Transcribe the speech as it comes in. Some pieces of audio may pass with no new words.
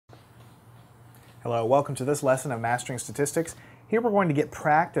Hello, welcome to this lesson of Mastering Statistics. Here we're going to get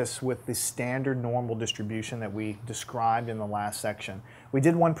practice with the standard normal distribution that we described in the last section. We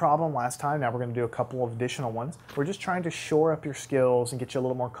did one problem last time, now we're going to do a couple of additional ones. We're just trying to shore up your skills and get you a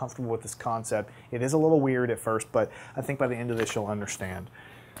little more comfortable with this concept. It is a little weird at first, but I think by the end of this you'll understand.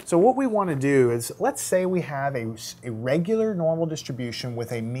 So what we want to do is, let's say we have a regular normal distribution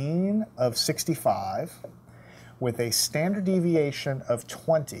with a mean of 65, with a standard deviation of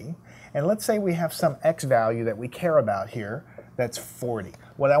 20, and let's say we have some x value that we care about here that's 40.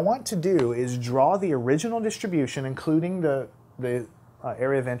 What I want to do is draw the original distribution, including the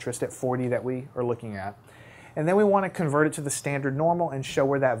area of interest at 40 that we are looking at, and then we want to convert it to the standard normal and show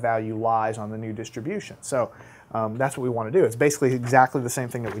where that value lies on the new distribution. So that's what we want to do. It's basically exactly the same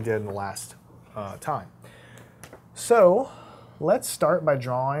thing that we did in the last time. So let's start by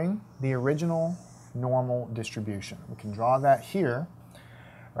drawing the original normal distribution. We can draw that here,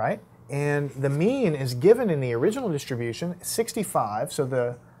 right? And the mean is given in the original distribution, 65, so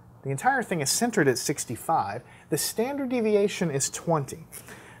the entire thing is centered at 65. The standard deviation is 20.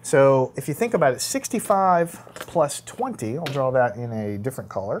 So if you think about it, 65 plus 20, I'll draw that in a different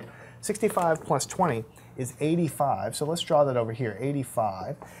color. 65 plus 20 is 85, so let's draw that over here,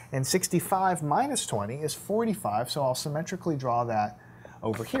 85. And 65 minus 20 is 45, so I'll symmetrically draw that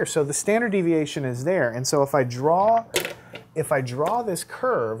over here. So the standard deviation is there, and so if I draw this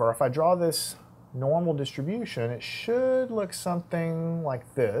curve, or if I draw this normal distribution, it should look something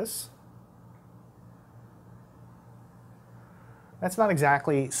like this. That's not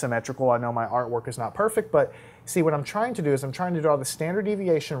exactly symmetrical. I know my artwork is not perfect, but see, what I'm trying to do is I'm trying to draw the standard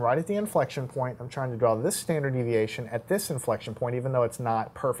deviation right at the inflection point. I'm trying to draw this standard deviation at this inflection point, even though it's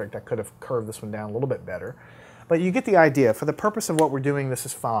not perfect. I could have curved this one down a little bit better. But you get the idea. For the purpose of what we're doing, this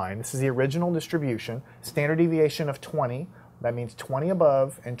is fine. This is the original distribution, standard deviation of 20. That means 20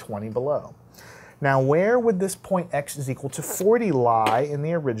 above and 20 below. Now, where would this point x is equal to 40 lie in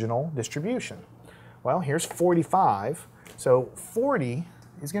the original distribution? Well, here's 45. So 40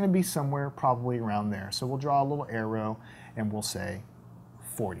 is going to be somewhere probably around there. So we'll draw a little arrow and we'll say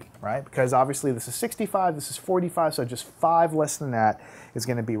 40, right? Because obviously this is 65, this is 45, so just 5 less than that is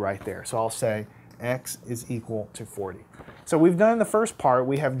going to be right there. So I'll say x is equal to 40. So we've done the first part.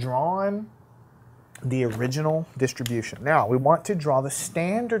 We have drawn the original distribution. Now we want to draw the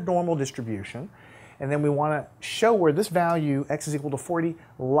standard normal distribution, and then we want to show where this value, x is equal to 40,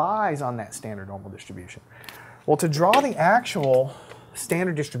 lies on that standard normal distribution. Well, to draw the actual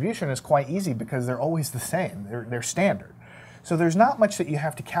standard distribution is quite easy because they're always the same. They're standard. So there's not much that you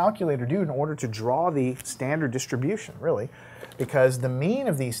have to calculate or do in order to draw the standard distribution, really, because the mean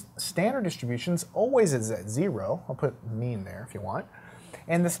of these standard distributions always is at 0. I'll put mean there if you want.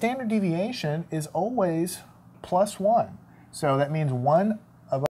 And the standard deviation is always plus 1. So that means 1